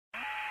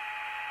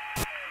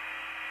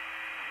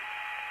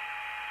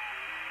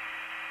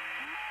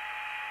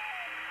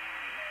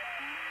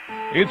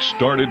It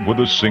started with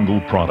a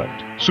single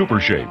product, Super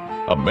Shape,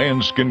 a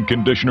man's skin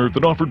conditioner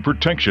that offered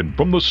protection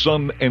from the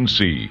sun and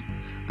sea.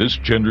 This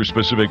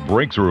gender-specific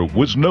breakthrough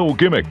was no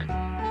gimmick.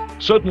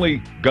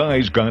 Suddenly,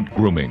 guys got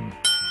grooming.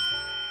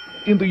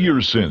 In the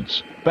years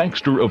since,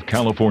 Baxter of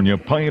California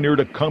pioneered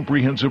a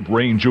comprehensive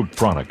range of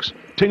products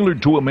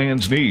tailored to a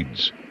man's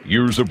needs.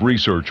 Years of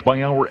research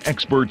by our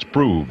experts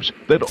proves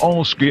that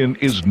all skin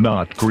is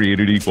not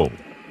created equal.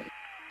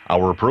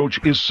 Our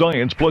approach is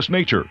science plus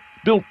nature,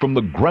 built from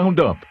the ground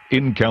up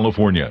in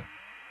California.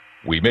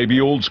 We may be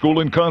old school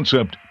in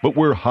concept, but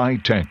we're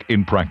high-tech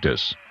in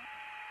practice.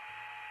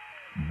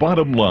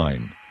 Bottom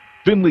line,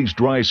 Finley's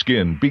dry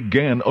skin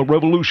began a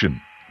revolution.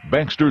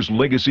 Baxter's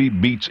legacy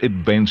meets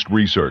advanced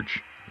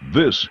research.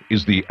 This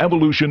is the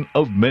evolution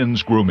of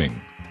men's grooming.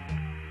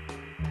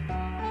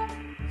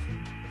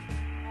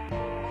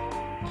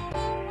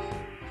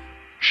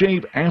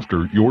 Shave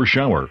after your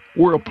shower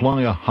or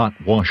apply a hot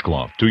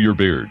washcloth to your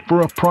beard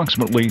for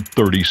approximately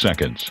 30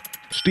 seconds.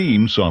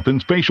 Steam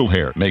softens facial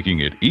hair,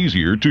 making it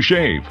easier to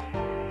shave.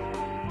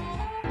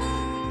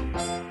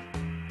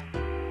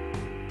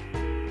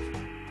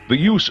 The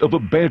use of a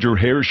badger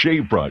hair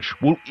shave brush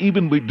will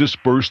evenly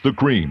disperse the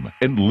cream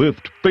and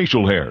lift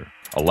facial hair.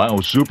 Allow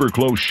super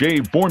close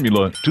shave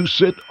formula to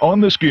sit on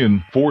the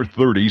skin for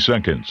 30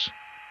 seconds.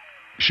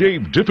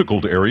 Shave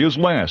difficult areas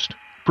last,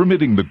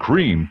 permitting the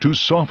cream to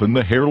soften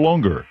the hair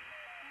longer.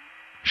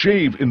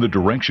 Shave in the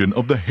direction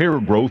of the hair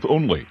growth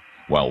only.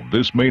 While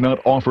this may not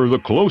offer the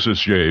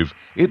closest shave,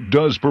 it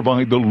does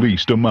provide the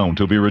least amount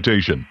of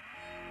irritation.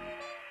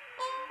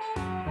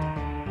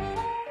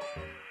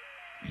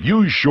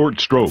 Use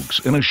short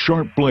strokes and a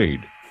sharp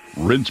blade.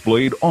 Rinse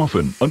blade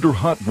often under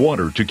hot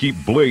water to keep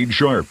blade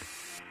sharp.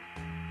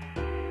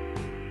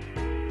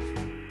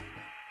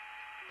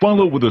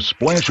 Follow with a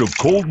splash of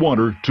cold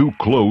water to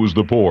close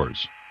the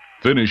pores.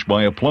 Finish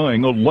by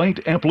applying a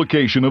light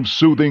application of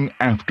soothing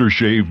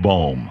aftershave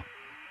balm.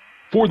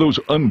 For those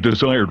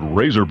undesired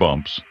razor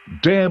bumps,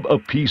 dab a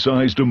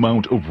pea-sized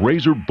amount of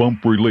razor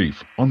bump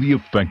relief on the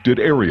affected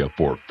area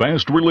for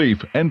fast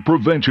relief and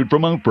prevention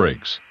from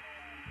outbreaks.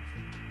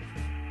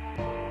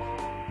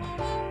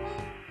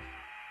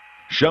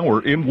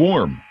 Shower in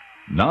warm,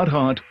 not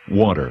hot,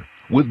 water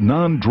with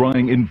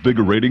non-drying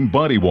invigorating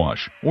body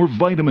wash or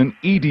vitamin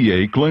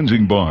EDA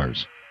cleansing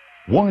bars.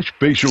 Wash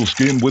facial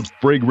skin with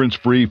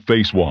fragrance-free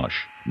face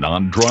wash,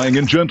 non-drying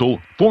and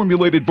gentle,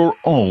 formulated for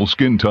all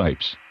skin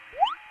types.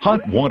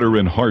 Hot water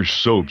and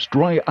harsh soaps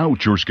dry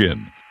out your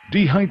skin.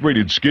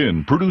 Dehydrated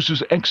skin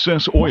produces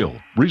excess oil,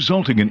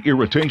 resulting in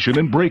irritation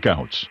and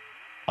breakouts.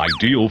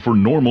 Ideal for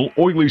normal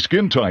oily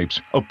skin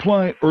types,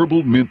 apply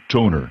herbal mint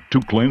toner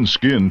to cleanse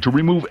skin to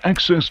remove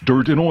excess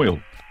dirt and oil,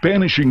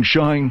 banishing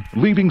shine,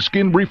 leaving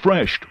skin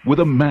refreshed with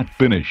a matte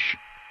finish.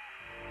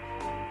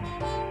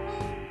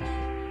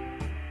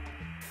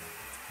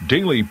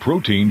 Daily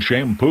protein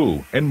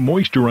shampoo and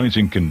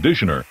moisturizing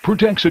conditioner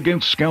protects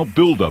against scalp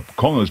buildup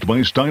caused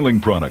by styling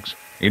products,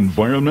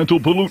 environmental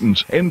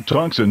pollutants, and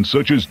toxins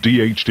such as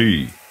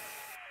DHT.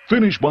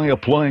 Finish by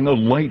applying a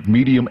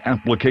light-medium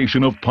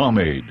application of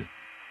pomade.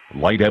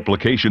 Light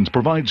applications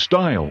provide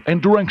style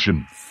and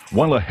direction,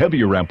 while a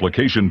heavier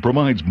application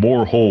provides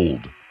more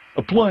hold.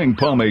 Applying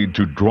pomade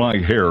to dry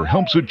hair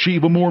helps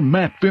achieve a more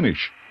matte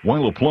finish,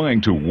 while applying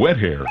to wet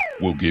hair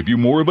will give you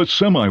more of a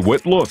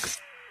semi-wet look.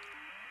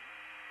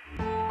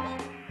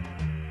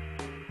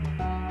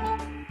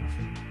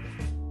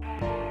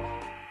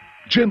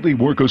 Gently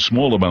work a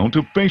small amount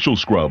of facial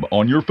scrub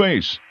on your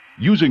face.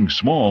 Using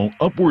small,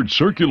 upward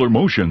circular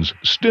motions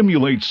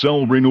stimulates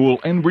cell renewal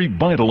and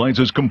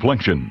revitalizes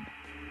complexion.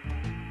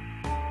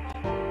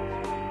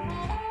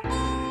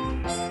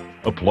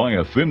 Apply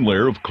a thin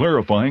layer of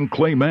clarifying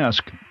clay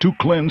mask to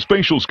cleanse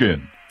facial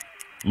skin.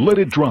 Let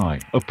it dry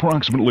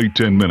approximately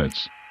 10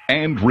 minutes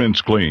and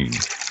rinse clean.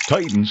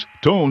 Tightens,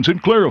 tones,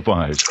 and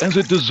clarifies as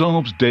it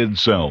dissolves dead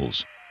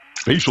cells.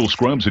 Facial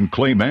scrubs and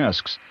clay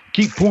masks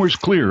keep pores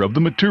clear of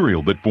the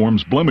material that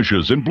forms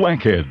blemishes and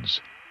blackheads.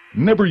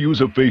 Never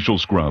use a facial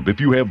scrub if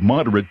you have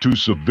moderate to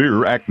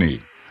severe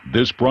acne.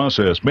 This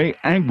process may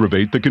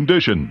aggravate the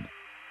condition.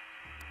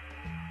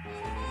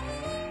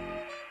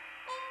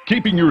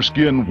 Keeping your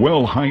skin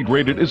well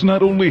hydrated is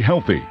not only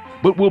healthy,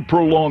 but will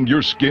prolong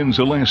your skin's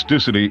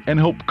elasticity and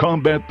help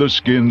combat the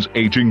skin's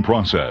aging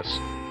process.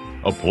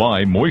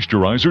 Apply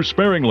moisturizer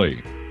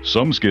sparingly.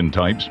 Some skin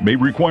types may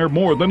require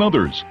more than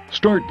others.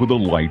 Start with a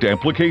light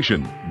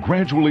application,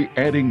 gradually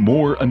adding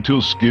more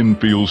until skin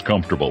feels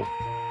comfortable.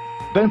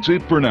 That's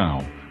it for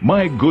now.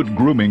 My good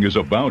grooming is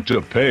about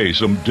to pay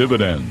some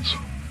dividends.